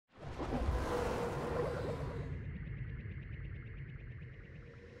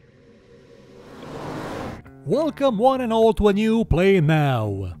Welcome one and all to a new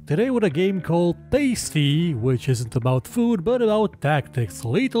PlayNow. Today with a game called TASTEE, which isn't about food but about tactics,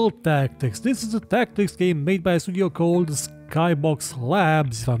 lethal tactics. This is a tactics game made by a studio called Skybox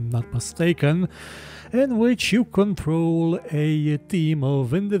Labs, if I'm not mistaken, in which you control a team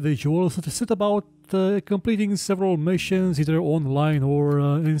of individuals that sit about completing several missions, either online or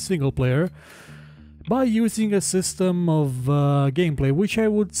in single player, by using a system of gameplay, which I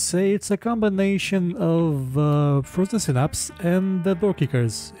would say it's a combination of Frozen Synapse and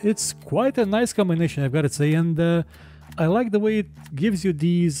Doorkickers. It's quite a nice combination, I've got to say, and I like the way it gives you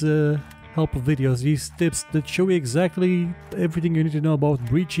these help videos, these tips that show you exactly everything you need to know about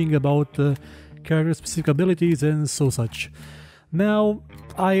breaching, about character-specific abilities and such. Now,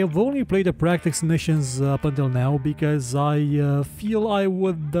 I have only played the practice missions up until now because I feel I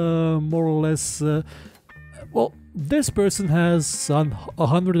would more or less... well, this person has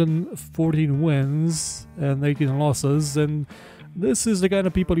 114 wins and 18 losses, and this is the kind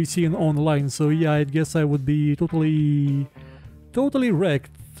of people you see in online, so yeah, I guess I would be totally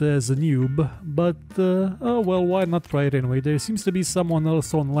wrecked as a noob, but oh well, why not try it anyway? There seems to be someone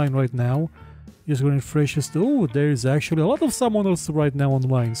else online right now. Just going to refresh this. Oh, there's actually a lot of someone else right now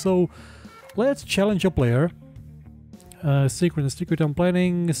online. So let's challenge a player. Secret I'm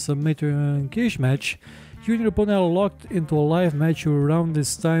planning. Submit a cage match. You and your opponent are locked into a live match. Around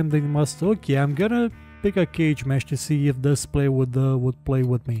this time they must... Okay, I'm gonna pick a cage match to see if this player would play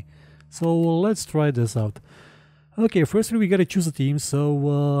with me. So let's try this out. Okay, firstly we gotta choose a team, so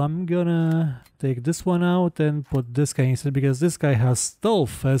I'm gonna take this one out and put this guy instead, because this guy has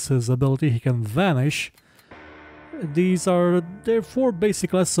stealth as his ability. He can vanish. They're 4 basic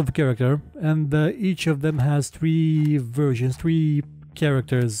classes of character, and each of them has 3 versions, 3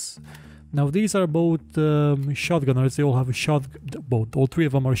 characters. Now these are both shotgunners. They all have all 3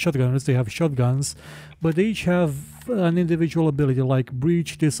 of them are shotgunners. They have shotguns, but they each have an individual ability like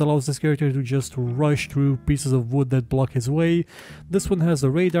breach. This allows this character to just rush through pieces of wood that block his way. This one has a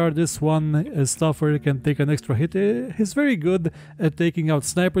radar. This one is tougher, can take an extra hit. He's very good at taking out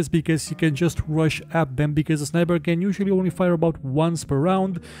snipers because you can just rush at them, because a sniper can usually only fire about once per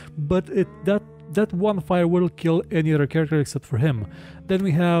round, but that one fire will kill any other character except for him. Then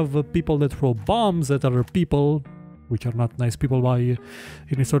we have people that throw bombs at other people, which are not nice people by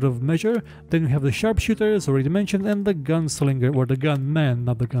any sort of measure. Then we have the sharpshooters, already mentioned, and the gunslinger, or the gunmen,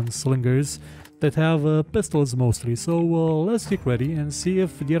 not the gunslingers, that have pistols mostly. So let's get ready and see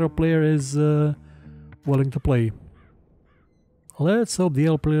if the other player is willing to play. Let's hope the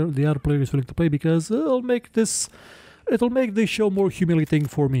other player is willing to play, because it'll make this show more humiliating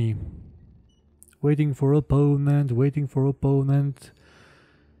for me. Waiting for opponent, waiting for opponent.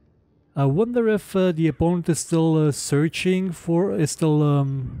 I wonder if the opponent is still searching for...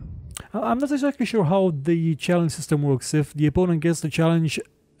 I'm not exactly sure how the challenge system works. If the opponent gets the challenge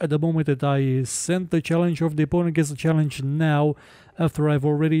at the moment that I sent the challenge, or if the opponent gets the challenge now after I've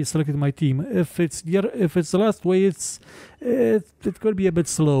already selected my team. If it's the last way, it could be a bit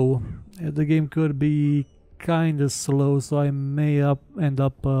slow. The game could be kind of slow, so I may end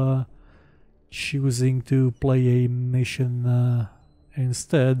up choosing to play a mission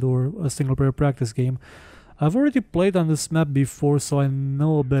instead, or a single player practice game. I've already played on this map before, so I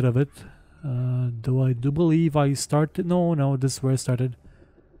know a bit of it. I do believe I started... No, this is where I started.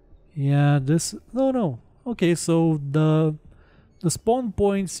 Yeah, this... No. Okay, so the spawn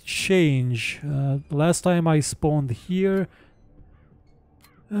points change. Last time I spawned here...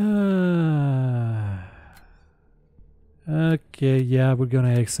 Okay, yeah, we're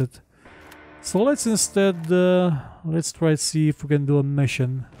gonna exit. So let's instead, let's try to see if we can do a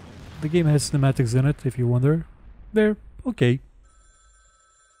mission. The game has cinematics in it, if you wonder. There, okay.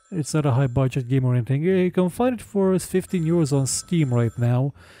 It's not a high budget game or anything. You can find it for 15 euros on Steam right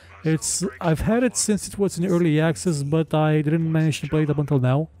now. I've had it since it was in early access, but I didn't manage to play it up until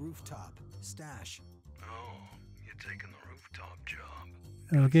now. Rooftop stash. Oh, you're taking the rooftop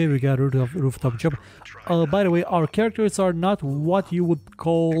job. Okay, we got rooftop job. By the way, our characters are not what you would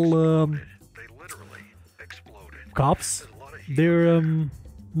call cops. They're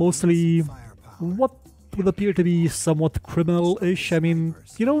mostly what would appear to be somewhat criminal-ish. I mean,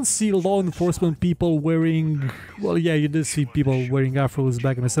 you don't see law enforcement people wearing... Well, yeah, you did see people wearing afros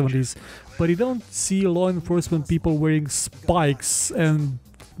back in the 70s, but you don't see law enforcement people wearing spikes and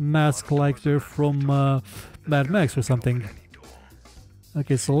masks like they're from Mad Max or something.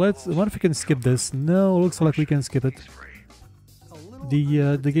 Okay, so let's... What if we can skip this? No, looks like we can skip it.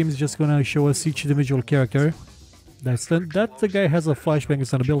 The game is just gonna show us each individual character. That the guy has a flashbang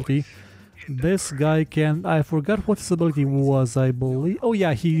as an ability. This guy can... I forgot what his ability was, I believe. Oh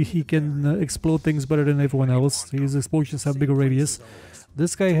yeah, he can explode things better than everyone else. His explosions have bigger radius.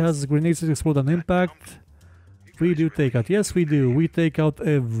 This guy has grenades that explode on impact. We do take out. Yes, we do. We take out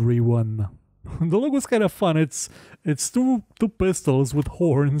everyone. The look was kind of fun. It's two pistols with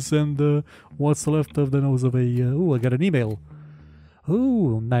horns and what's left of the nose of a... oh, I got an email.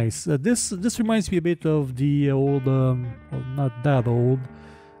 Oh, nice. This reminds me a bit of the old... well, not that old.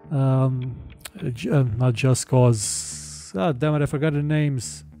 Not Just Cause. Ah, damn it, I forgot the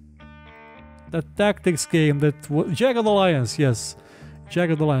names. The tactics game that... Jagged Alliance, yes.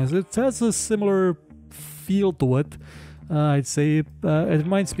 Jagged Alliance. It has a similar feel to it. I'd say it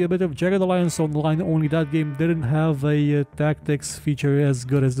reminds me a bit of Jagged Alliance Online, only that game didn't have a tactics feature as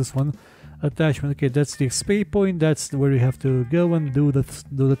good as this one. Attachment, okay, that's the escape point, that's where you have to go and do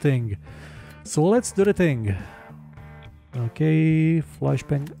the thing. So let's do the thing. Okay,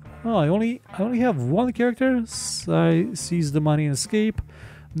 flashbang. Oh, I only have one character. I seize the money and escape.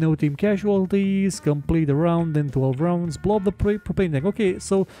 No team casualties. Complete the round in 12 rounds. Blow up the propane tank. Okay,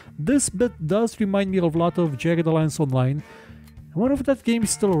 so this bit does remind me of a lot of Jagged Alliance Online. I wonder if that game is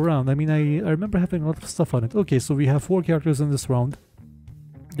still around. I mean, I remember having a lot of stuff on it. Okay, so we have 4 characters in this round.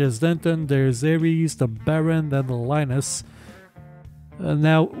 There's Denton, there's Ares, the Baron, and the Linus.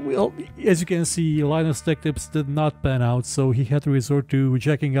 Now, well, as you can see, Linus' tech tips did not pan out, so he had to resort to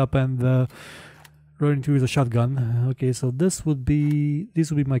jacking up and running to use a shotgun. Okay, so these would be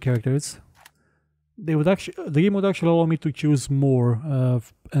my characters. The game would actually allow me to choose more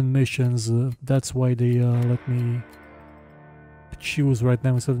and missions. That's why they let me choose right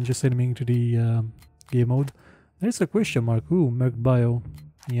now instead of just sending me to the game mode. There's a question mark. Ooh, Merc Bio.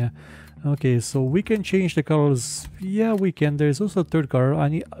 Yeah. Okay, so we can change the colors. Yeah, we can. There's also a third color. I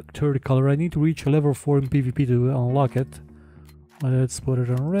need to reach a level 4 in PvP to unlock it. Let's put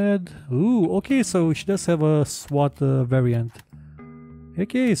it on red. Ooh, okay, so she does have a SWAT variant.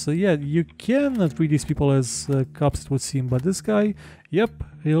 Okay, so yeah, you can treat these people as cops, it would seem, but this guy, yep,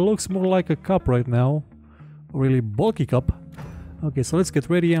 he looks more like a cop right now. A really bulky cop. Okay, so let's get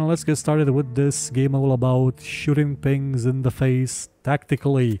ready and let's get started with this game all about shooting things in the face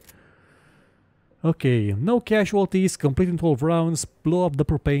tactically. Okay, no casualties, completing 12 rounds, blow up the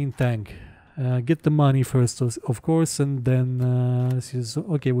propane tank. Get the money first, of course, and then...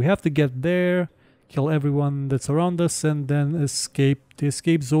 okay, we have to get there, kill everyone that's around us, and then escape. The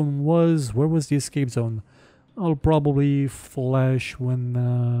escape zone was... Where was the escape zone? I'll probably flash when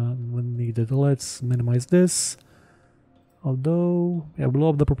needed. Let's minimize this. Although... yeah, blow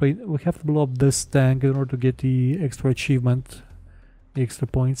up the propane... We have to blow up this tank in order to get the extra achievement. The extra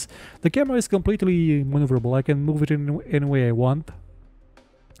points. The camera is completely maneuverable. I can move it in any way I want.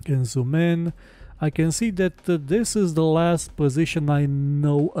 Can zoom in. I can see that this is the last position I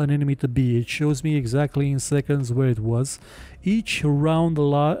know an enemy to be. It shows me exactly in seconds where it was. Each round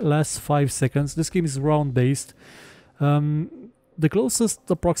lasts 5 seconds. This game is round based. The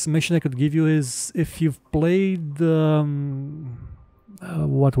closest approximation I could give you is if you've played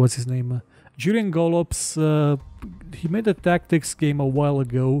what was his name? Julian Golop's he made a tactics game a while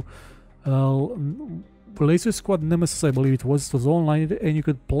ago. Laser Squad Nemesis, I believe it was online, and you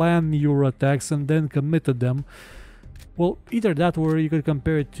could plan your attacks and then commit to them. Well, either that or you could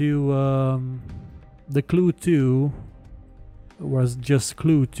compare it to the Clue 2, was just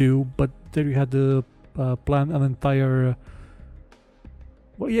Clue 2, but there you had to plan an entire...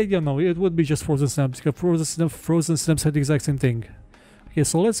 well, yeah, no, it would be just Frozen Synapse, because Frozen Synapse had the exact same thing. Okay,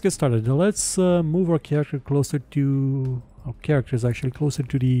 so let's get started. Let's move our character closer to... our characters actually closer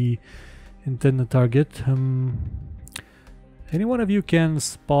to the intended target. Any one of you can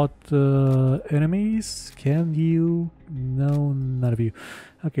spot enemies? Can you? No, none of you.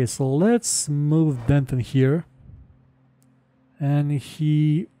 Okay, so let's move Denton here. And if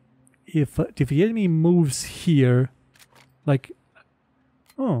the enemy moves here, like,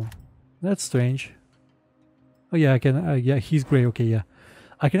 oh, that's strange. Oh yeah, I can. Yeah, he's gray. Okay, yeah,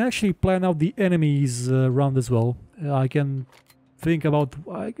 I can actually plan out the enemies around as well. I can think about...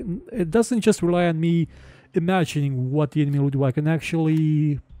 it doesn't just rely on me imagining what the enemy will do. I can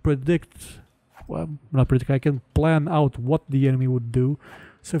actually predict... well, not predict, I can plan out what the enemy would do.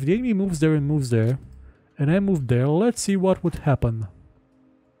 So if the enemy moves there and moves there, and I move there, let's see what would happen.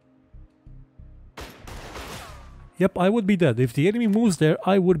 Yep, I would be dead. If the enemy moves there,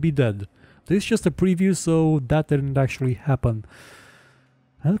 I would be dead. This is just a preview, so that didn't actually happen.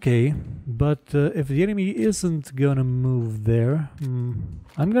 Okay, but if the enemy isn't gonna move there,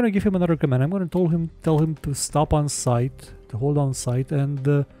 I'm gonna give him another command. I'm gonna tell him to stop on sight, to hold on sight,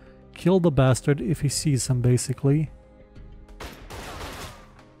 and kill the bastard if he sees him, basically.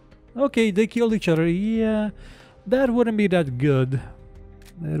 Okay, they killed each other. Yeah, that wouldn't be that good.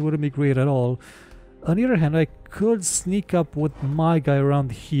 That wouldn't be great at all. On the other hand, I could sneak up with my guy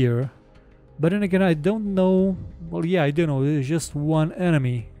around here. But then again, I don't know. Well, yeah, I do know. There's just one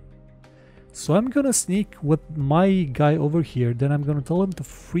enemy. So I'm gonna sneak with my guy over here. Then I'm gonna tell him to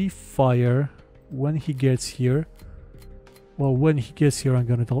free fire when he gets here. Well, when he gets here, I'm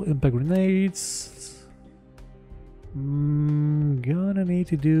gonna tell impact grenades. Gonna need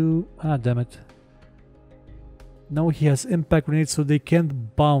to do... Ah, damn it. Now he has impact grenades, so they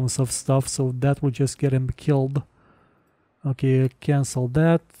can't bounce off stuff, so that will just get him killed. Okay, cancel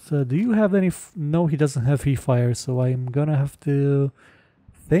that. Do you have any... No, he doesn't have free fire, so I'm gonna have to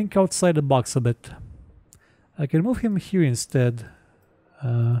think outside the box a bit. I can move him here instead.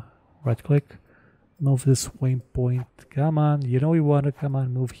 Right click. Move this waypoint. Come on, you know you want to. Come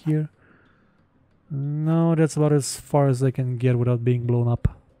on, move here. No, that's about as far as I can get without being blown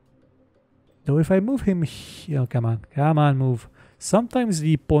up. Though if I move him here... Oh, come on, move. Sometimes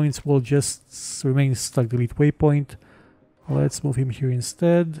the points will just remain stuck. Delete waypoint. Let's move him here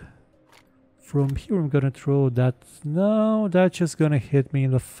instead. From here I'm gonna throw that... No, that's just gonna hit me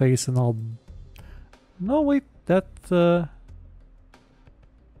in the face and I'll... No, wait, that...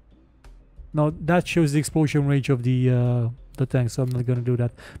 No, that shows the explosion range of the tank, so I'm not gonna do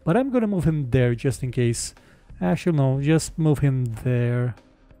that. But I'm gonna move him there just in case. Actually, no, just move him there.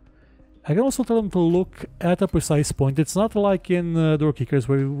 I can also tell him to look at a precise point. It's not like in Doorkickers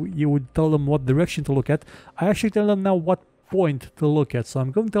where you would tell them what direction to look at. I actually tell them now what point to look at. So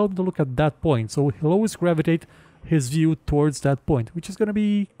I'm going to tell him to look at that point. So he'll always gravitate his view towards that point, which is going to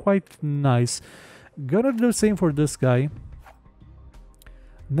be quite nice. Gonna do the same for this guy.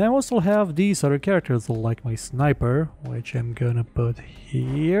 Now I also have these other characters like my sniper, which I'm gonna put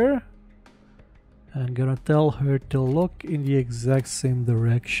here. I'm gonna tell her to look in the exact same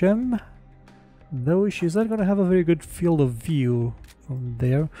direction, though she's not gonna have a very good field of view from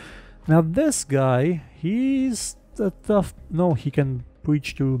there. Now this guy, he's a tough... No, he can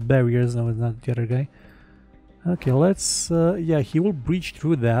breach through barriers. No, it's not the other guy. Okay, let's... yeah, he will breach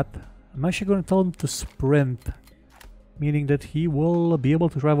through that. I'm actually gonna tell him to sprint, meaning that he will be able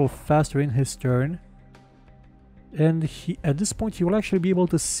to travel faster in his turn. And at this point he will actually be able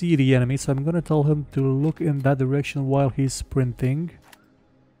to see the enemy, so I'm gonna tell him to look in that direction while he's sprinting.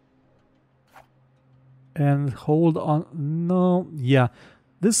 And hold on... No, yeah.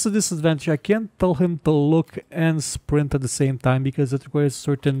 This is a disadvantage. I can't tell him to look and sprint at the same time because it requires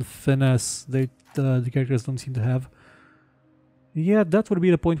certain finesse that the characters don't seem to have. Yeah, that would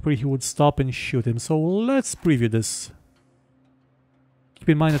be the point where he would stop and shoot him. So let's preview this. Keep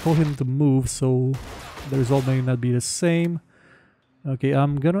in mind I told him to move, so the result may not be the same. Okay,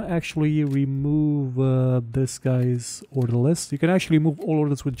 I'm gonna actually remove this guy's order list. You can actually move all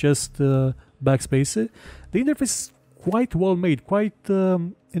orders with just backspace. The interface is quite well made, quite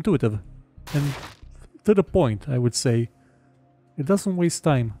intuitive, and to the point, I would say. It doesn't waste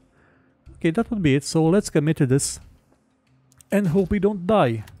time. Okay, that would be it. So let's commit to this and hope we don't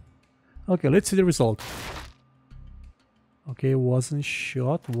die. Okay, let's see the result. Okay, wasn't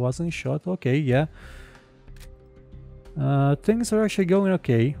shot. Okay, yeah. Things are actually going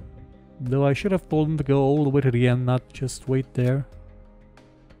okay. Though I should have told them to go all the way to the end, not just wait there.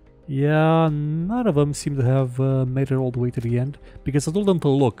 Yeah, none of them seem to have made it all the way to the end. Because I told them to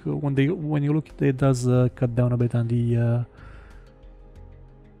look. When you look, it does cut down a bit on the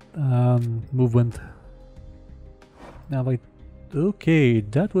movement. Now, like, okay,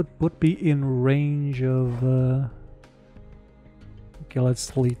 that would put me in range of... Okay, let's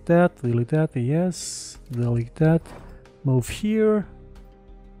delete that, yes, delete that, move here,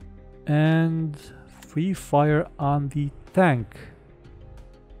 and free fire on the tank.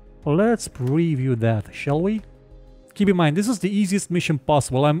 Let's preview that, shall we? Keep in mind, this is the easiest mission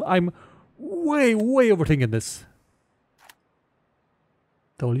possible. I'm way overthinking this.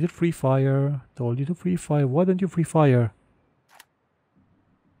 Told you to free fire, why don't you free fire?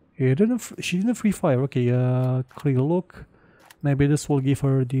 She didn't free fire, okay, clear look. Maybe this will give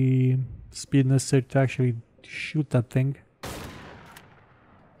her the speed necessary to actually shoot that thing.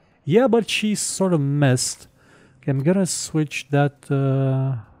 Yeah, but she sort of missed. Okay, I'm gonna switch that.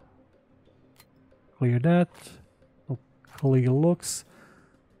 Clear that. Oh, clear looks.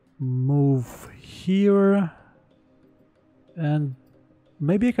 Move here. And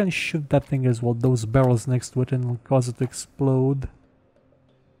maybe I can shoot that thing as well. Those barrels next to it and cause it to explode.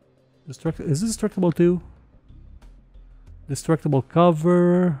 Is this destructible too? Destructible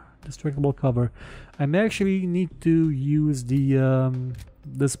cover. I may actually need to use the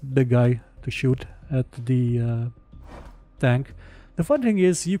this big guy to shoot at the tank. The fun thing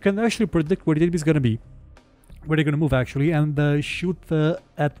is you can actually predict where the enemy is going to be, where they're going to move actually, and shoot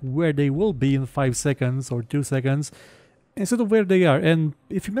at where they will be in 5 seconds or 2 seconds instead of where they are. And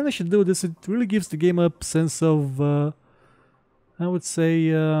if you manage to do this, it really gives the game a sense of, I would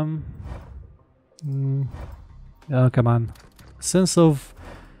say, oh, come on, sense of,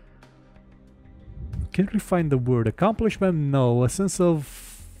 can't really find the word, accomplishment? No, a sense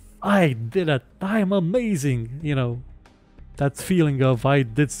of, I did it, I'm amazing, you know. That feeling of I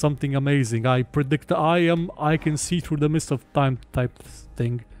did something amazing. I predict I can see through the mist of time type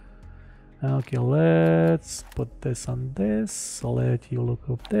thing. Okay, let's put this on this. I'll let you look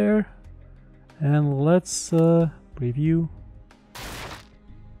up there. And let's preview.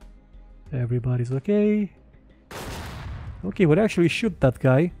 Everybody's okay. Okay, we'll actually shoot that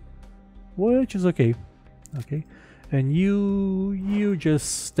guy, which is okay. Okay. And you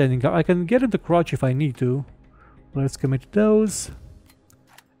just standing up. I can get into crouch if I need to. Let's commit those.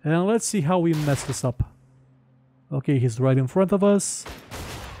 And let's see how we mess this up. Okay, he's right in front of us.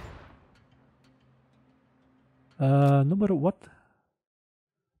 No matter what.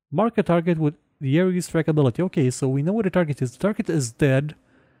 Mark a target with the area's trackability. Okay, so we know what the target is. The target is dead.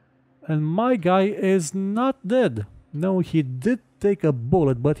 And my guy is not dead. No, he did take a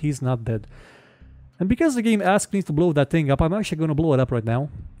bullet, but he's not dead. And because the game asked me to blow that thing up, I'm actually going to blow it up right now.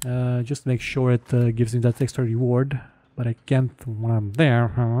 Just to make sure it gives me that extra reward. But I can't when I'm there,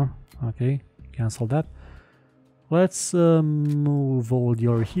 huh? Okay, cancel that. Let's move all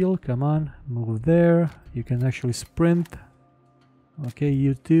your heal. Come on, move there. You can actually sprint. Okay,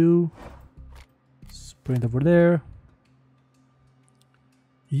 you too. Sprint over there.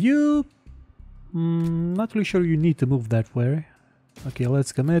 You... not really sure you need to move that way. Okay,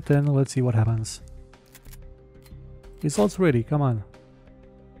 let's commit and let's see what happens. Results ready, come on.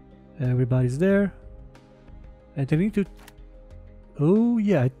 Everybody's there. And they need to... Oh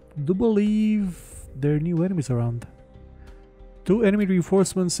yeah, I do believe there are new enemies around. 2 enemy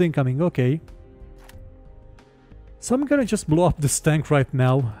reinforcements incoming, okay. So I'm gonna just blow up this tank right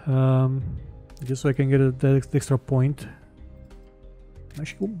now. Just so I can get the extra point. I'm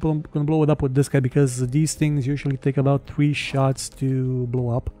actually gonna blow it up with this guy because these things usually take about 3 shots to blow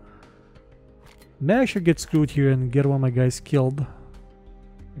up. May actually get screwed here and get one of my guys killed.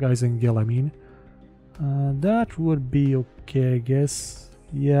 Guys in Gil, I mean. That would be okay, I guess.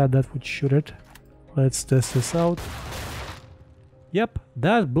 Yeah, that would shoot it. Let's test this out. Yep,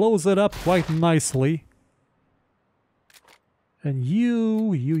 that blows it up quite nicely. And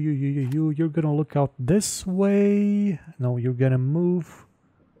you're gonna look out this way. No, you're gonna move.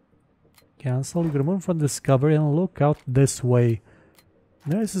 Cancel. You're gonna move from this cover and look out this way.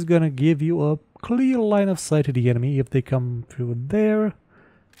 This is gonna give you a clear line of sight to the enemy if they come through there.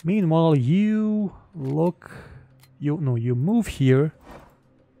 Meanwhile, you look, you move here,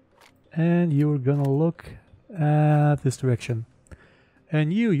 and you're gonna look at this direction.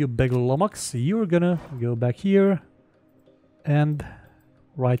 And you big lummox, you're gonna go back here and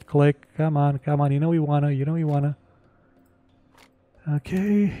right click. Come on, you know you wanna.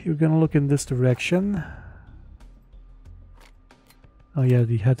 Okay, you're gonna look in this direction. Oh yeah,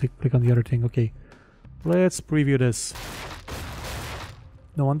 you had to click on the other thing. Okay, let's preview this.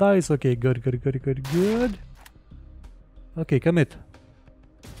 No one dies. Okay, good. Okay, commit.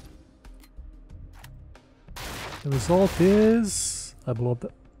 The result is I blew up the...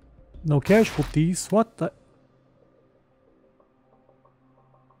 No casualties. What the...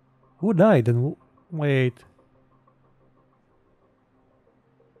 Who died? And wait.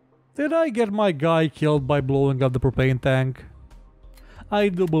 Did I get my guy killed by blowing up the propane tank? I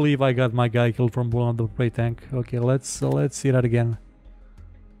do believe I got my guy killed from blowing up the propane tank. Okay, let's see that again.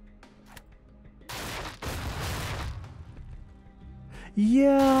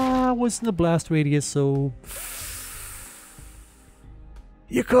 Yeah, I was in the blast radius, so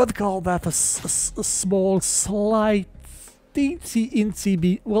you could call that a small, slight, teensy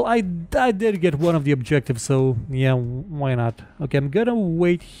bit. Well, I did get one of the objectives, so yeah, why not? Okay, I'm gonna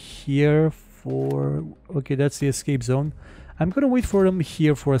wait here for... Okay, that's the escape zone. I'm gonna wait for them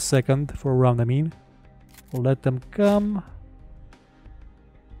here for a second, for a round, I mean. We'll let them come.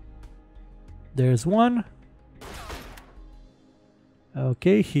 There's one.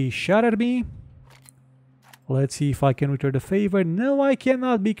 Okay, he shot at me. Let's see if I can return the favor. No, I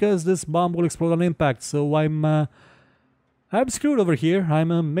cannot because this bomb will explode on impact. So I'm screwed over here. I'm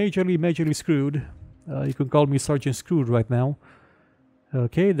majorly screwed. You can call me Sergeant Screwed right now.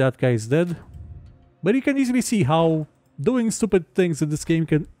 Okay, that guy's dead. But you can easily see how doing stupid things in this game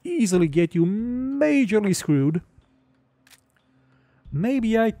can easily get you majorly screwed.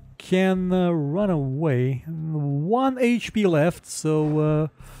 Maybe I can run away. 1 HP left, so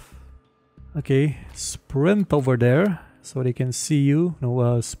okay, sprint over there so they can see you.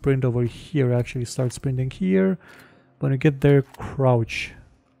 No, sprint over here, actually start sprinting here. When you get there, crouch.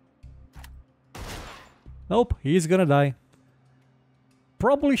 Nope, he's gonna die.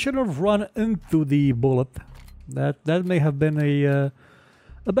 Probably shouldn't have run into the bullet. That may have been a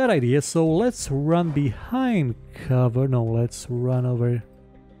bad idea. So let's run behind cover. No, let's run over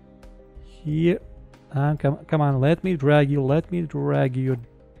here. Come on, let me drag you. Let me drag you.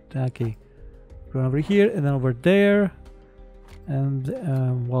 Okay, run over here and then over there, and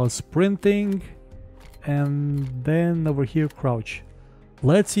while sprinting, and then over here, crouch.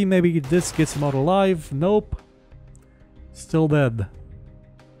 Let's see, maybe this gets him out alive. Nope, still dead.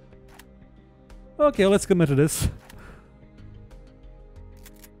 Okay, let's commit to this.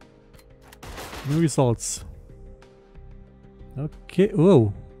 New results. Okay,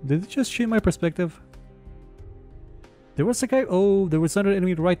 whoa, did it just change my perspective? There was a guy, oh, there was another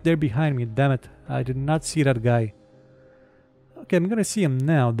enemy right there behind me, damn it. I did not see that guy. Okay, I'm gonna see him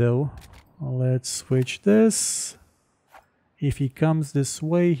now though. Let's switch this. If he comes this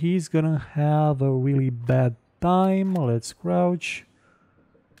way, he's gonna have a really bad time. Let's crouch.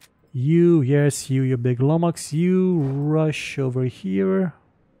 You, yes, you big lummox, you rush over here.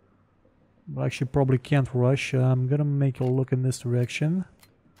 Well, actually, probably can't rush. I'm gonna make a look in this direction.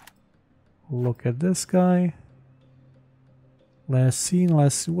 Look at this guy. Last scene,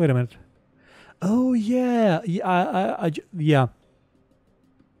 wait a minute. Oh yeah, yeah.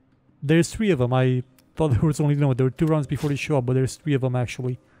 There's 3 of them. I thought there was only, no, there were 2 rounds before they show up, but there's 3 of them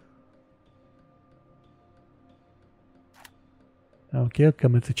actually. Okay, I'll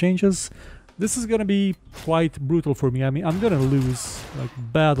commit to changes. This is gonna be quite brutal for me. I mean, I'm gonna lose, like,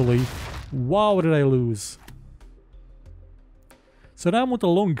 badly. Wow, did I lose? So now I'm with a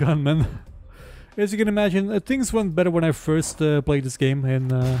lone gunman. As you can imagine, things went better when I first played this game in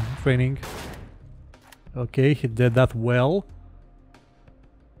training. Okay, he did that well.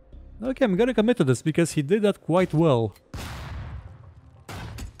 Okay, I'm gonna commit to this because he did that quite well.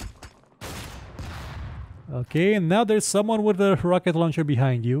 Okay, and now there's someone with a rocket launcher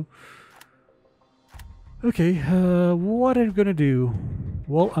behind you. Okay, what are you gonna do?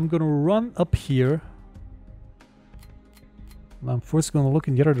 Well, I'm gonna run up here. I'm first gonna look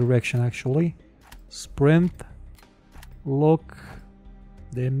in the other direction, actually. Sprint. Look.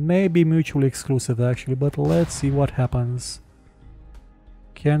 They may be mutually exclusive, actually, but let's see what happens.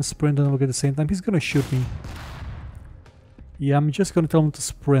 Can sprint and look at the same time. He's gonna shoot me. Yeah, I'm just gonna tell him to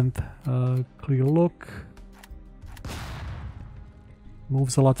sprint. Clear look.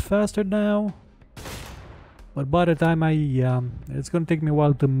 Moves a lot faster now. But by the time it's gonna take me a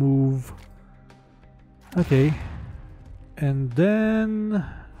while to move. Okay. And then...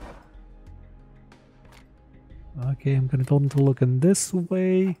 Okay, I'm gonna tell him to look in this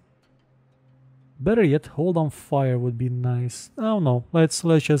way. Better yet, hold on fire would be nice. Oh no, let's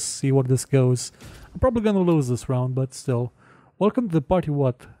just see where this goes. I'm probably gonna lose this round, but still. Welcome to the party,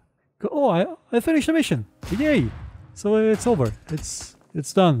 what? Oh, I finished the mission! Yay! So it's over.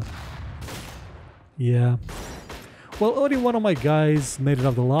 It's done. Yeah. Well, only one of my guys made it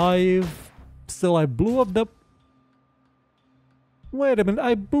out alive. Still, I blew up the... Wait a minute,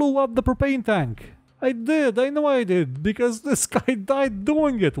 I blew up the propane tank! I did, I know I did, because this guy died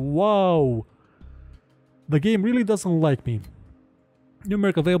doing it! Wow! The game really doesn't like me.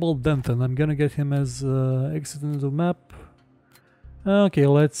 Numeric available, Denton. I'm gonna get him as exit into the map. Okay,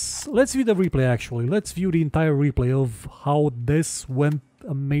 let's view the replay actually. Let's view the entire replay of how this went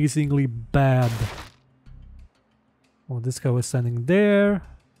amazingly bad. Well, this guy was standing there.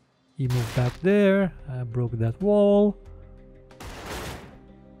 He moved back there. I broke that wall.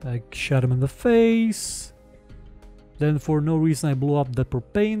 I shot him in the face. Then for no reason I blew up the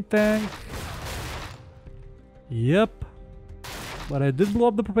propane tank. Yep. But I did blow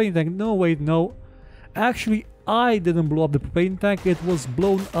up the propane tank. No, wait, no. Actually, I didn't blow up the propane tank. It was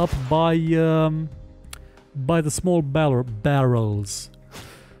blown up by the small barrels.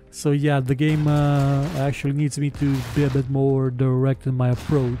 So yeah, the game actually needs me to be a bit more direct in my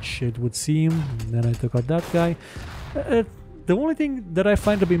approach, it would seem. And then I took out that guy. The only thing that I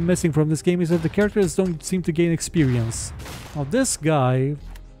find to be missing from this game is that the characters don't seem to gain experience. Now this guy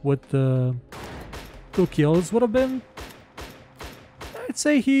with 2 kills would have been... I'd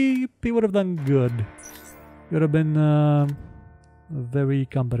say he would have done good. He would have been very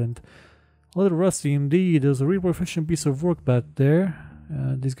competent. A little rusty indeed. There's a real professional piece of work back there.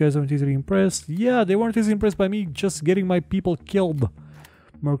 These guys aren't easily impressed. Yeah, they weren't easily impressed by me just getting my people killed.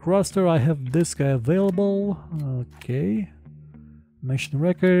 Merc roster, I have this guy available. Okay. Mission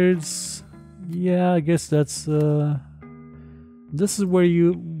records. Yeah, I guess that's this is where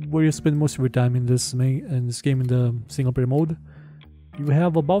you spend most of your time in this game in the single player mode. You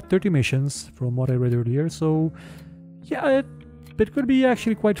have about 30 missions from what I read earlier, so yeah, it could be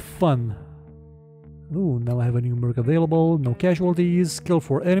actually quite fun. Ooh, now I have a new merc available. No casualties. Kill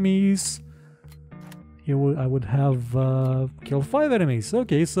 4 enemies. Here I would have kill 5 enemies.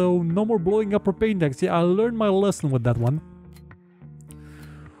 Okay, so no more blowing up propane tanks. Yeah, I learned my lesson with that one.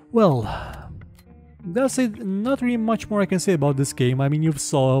 Well, that's it. Not really much more I can say about this game. I mean, you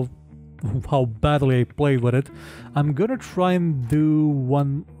saw how badly I played with it. I'm gonna try and do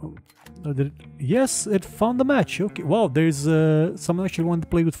one... yes, it found the match. Okay, wow, there's someone actually wanted to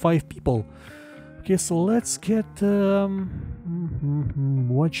play with 5 people. Okay, so let's get...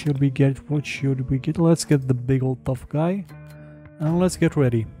 what should we get? What should we get? Let's get the big old tough guy. And let's get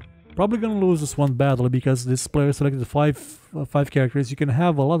ready. Probably gonna lose this one badly because this player selected 5 characters. You can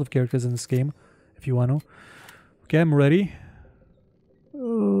have a lot of characters in this game if you want to. Okay, I'm ready.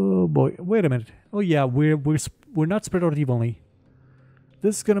 Oh boy, wait a minute. Oh yeah, we're not spread out evenly.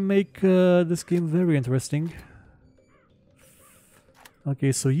 This is gonna make this game very interesting.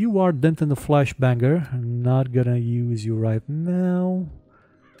 Okay, so you are Denton the Flashbanger. I'm not gonna use you right now.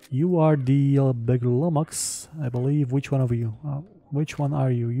 You are the Big Lummox, I believe. Which one of you? Which one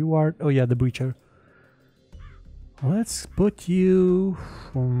are you? You are... oh yeah, the Breacher. Let's put you...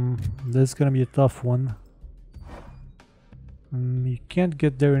 this is gonna be a tough one. You can't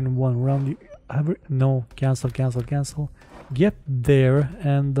get there in one round. No, cancel. Get there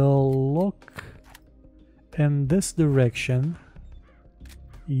and look in this direction.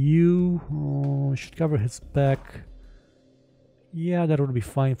 You should cover his back. Yeah, that would be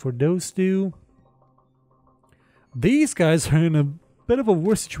fine for those two. These guys are in a bit of a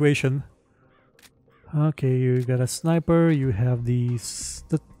worse situation. Okay, you got a sniper. You have the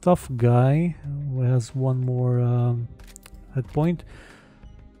tough guy who has one more hit point.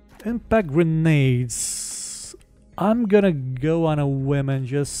 Impact grenades. I'm gonna go on a whim and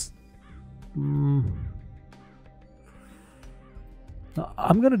just...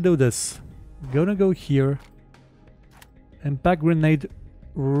 I'm gonna do this. Gonna go here. Impact grenade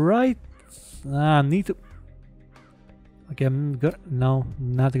right... need to... okay, I'm good. No,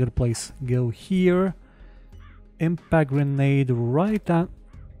 not a good place. Go here. Impact grenade right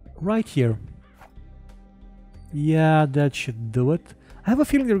here. Yeah, that should do it. I have a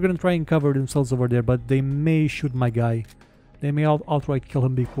feeling they're gonna try and cover themselves over there, but they may shoot my guy. They may outright kill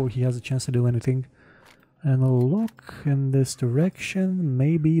him before he has a chance to do anything. And I'll look in this direction.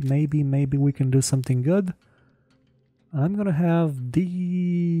 Maybe we can do something good. I'm gonna have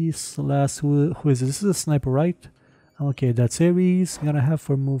these last... who is this? This is a sniper, right? Okay, that's Ares. I'm gonna have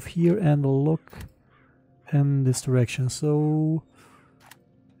for move here and look in this direction. So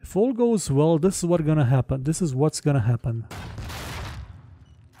if all goes well, this is what's gonna happen. This is what's gonna happen.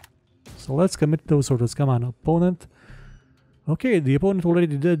 So let's commit those orders. Come on, opponent. Okay, the opponent already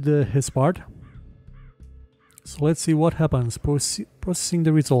did his part. So let's see what happens. Processing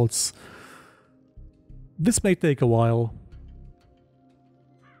the results. This may take a while.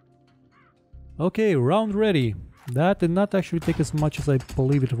 Okay, round ready. That did not actually take as much as I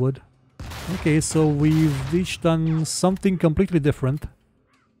believe it would. Okay, so we've each done something completely different.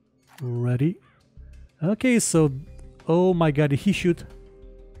 Ready? Okay, so... oh my god, did he shoot?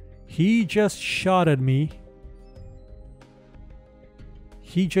 He just shot at me.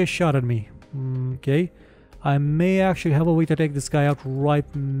 He just shot at me. Okay. I may actually have a way to take this guy out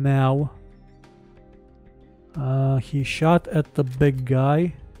right now. He shot at the big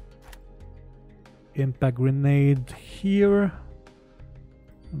guy. Impact grenade here.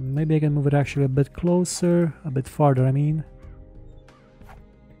 Maybe I can move it actually a bit closer, a bit farther, I mean.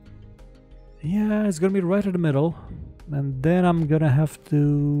 Yeah, it's gonna be right in the middle. And then I'm gonna have to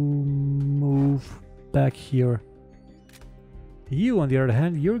move back here. You, on the other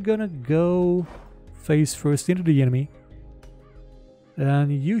hand, you're gonna go face first into the enemy.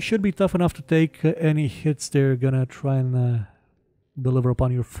 And you should be tough enough to take any hits they're gonna try and deliver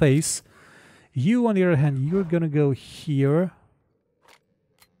upon your face. You, on the other hand, you're gonna go here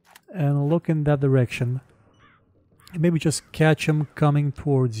and look in that direction. Maybe just catch them coming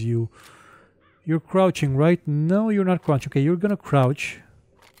towards you. You're crouching, right? No, you're not crouching. Okay, you're gonna crouch.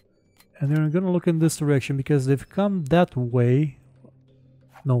 And they're gonna look in this direction because they've come that way.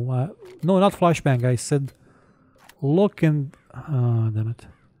 No, no, not flashbang. I said look and... damn it.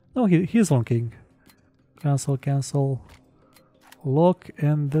 No, he's looking. Cancel. Look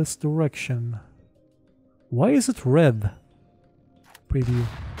in this direction. Why is it red? Preview.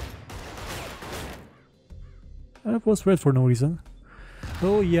 It was red for no reason.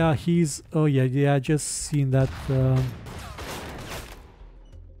 Oh yeah, he's... Oh yeah, just seen that.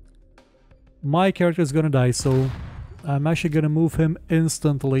 My character is gonna die, so I'm actually gonna move him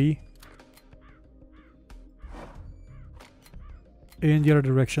instantly in the other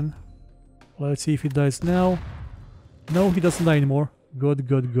direction. Let's see if he dies now. No, he doesn't die anymore. Good,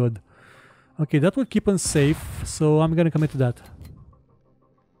 good, good. Okay, that will keep him safe, so I'm gonna commit to that.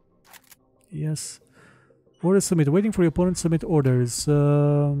 Yes. Order submit. Waiting for your opponent to submit orders.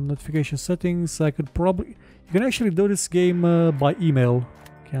 Notification settings. I could probably... You can actually do this game by email.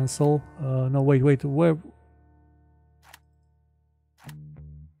 Cancel. No, wait. Where?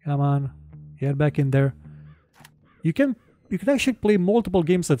 Come on. Get back in there. You can actually play multiple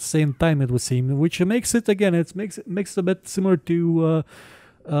games at the same time, it would seem, which makes it, again, makes it a bit similar to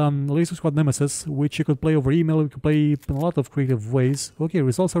Laser Squad Nemesis, which you could play over email. You could play in a lot of creative ways. Okay,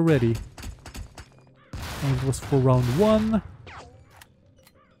 results are ready. And it was for round 1.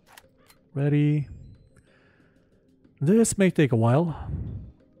 Ready. This may take a while.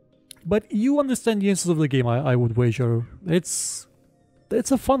 But you understand the essence of the game, I would wager. It's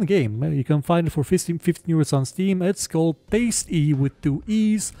a fun game. You can find it for 15 euros on Steam. It's called TASTEE with 2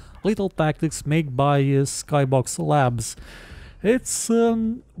 E's. Lethal Tactics, made by Skybox Labs. It's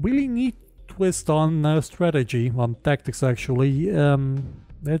really neat twist on strategy, on tactics actually.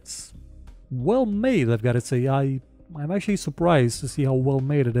 It's well made, I've got to say. I'm actually surprised to see how well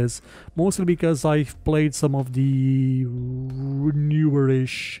made it is. Mostly because I've played some of the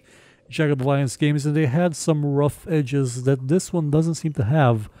newer-ish Jagged Alliance games and they had some rough edges that this one doesn't seem to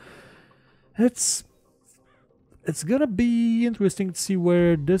have. It's gonna be interesting to see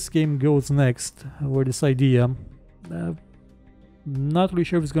where this game goes next, where this idea. Not really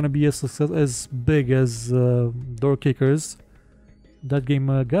sure if it's gonna be as big as Doorkickers. That game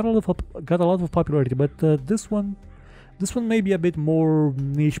got a lot of popularity, but this one may be a bit more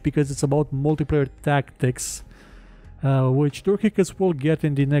niche because it's about multiplayer tactics, which Doorkickers will get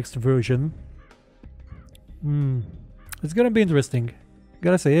in the next version. It's gonna be interesting.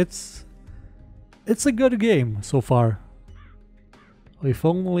 Gotta say, it's a good game so far. If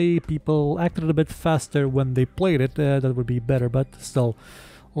only people acted a bit faster when they played it, that would be better, but still.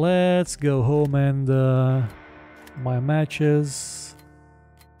 Let's go home and my matches.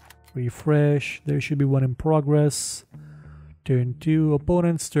 Refresh. There should be one in progress. Turn 2,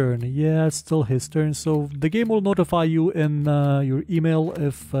 opponent's turn. Yeah, it's still his turn. So the game will notify you in your email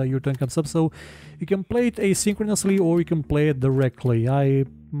if your turn comes up. So you can play it asynchronously or you can play it directly. I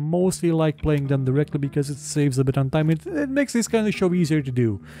mostly like playing them directly because it saves a bit on time. It makes this kind of show easier to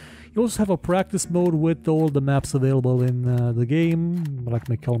do. You also have a practice mode with all the maps available in the game, like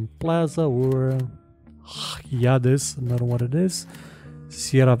McCallum Plaza or Yadis, I don't know what it is,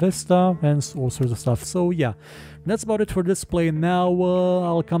 Sierra Vista, and all sorts of stuff. So yeah, that's about it for this play now.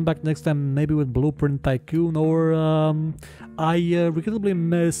 I'll come back next time maybe with Blueprint Tycoon, or I regrettably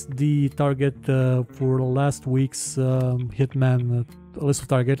missed the target for last week's Hitman list of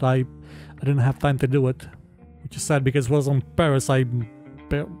target. I didn't have time to do it, which is sad because it was on Paris. I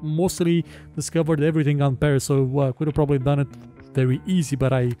mostly discovered everything on Paris, so I could have probably done it very easy,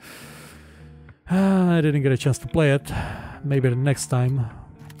 but I didn't get a chance to play it. Maybe the next time.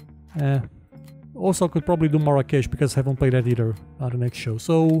 Also, I could probably do Marrakesh because I haven't played that either on the next show.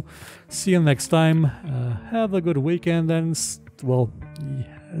 So, see you next time. Have a good weekend, and well,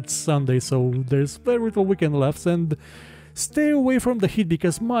 it's Sunday, so there's very little weekend left, and stay away from the heat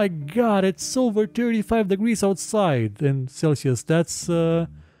because my god, it's over 35 degrees outside in Celsius. That's that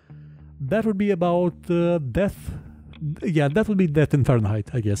would be about death. Yeah, that would be death in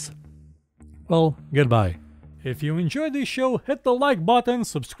Fahrenheit, I guess. Well, goodbye. If you enjoyed this show, hit the like button,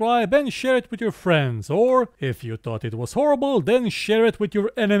 subscribe, and share it with your friends. Or, if you thought it was horrible, then share it with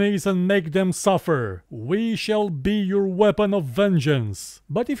your enemies and make them suffer. We shall be your weapon of vengeance.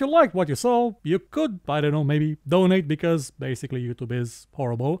 But if you liked what you saw, you could, I don't know, maybe donate, because basically YouTube is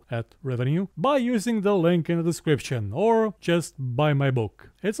horrible at revenue, by using the link in the description, or just buy my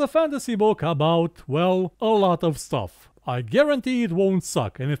book. It's a fantasy book about, well, a lot of stuff. I guarantee it won't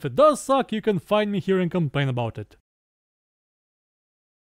suck, and if it does suck, you can find me here and complain about it.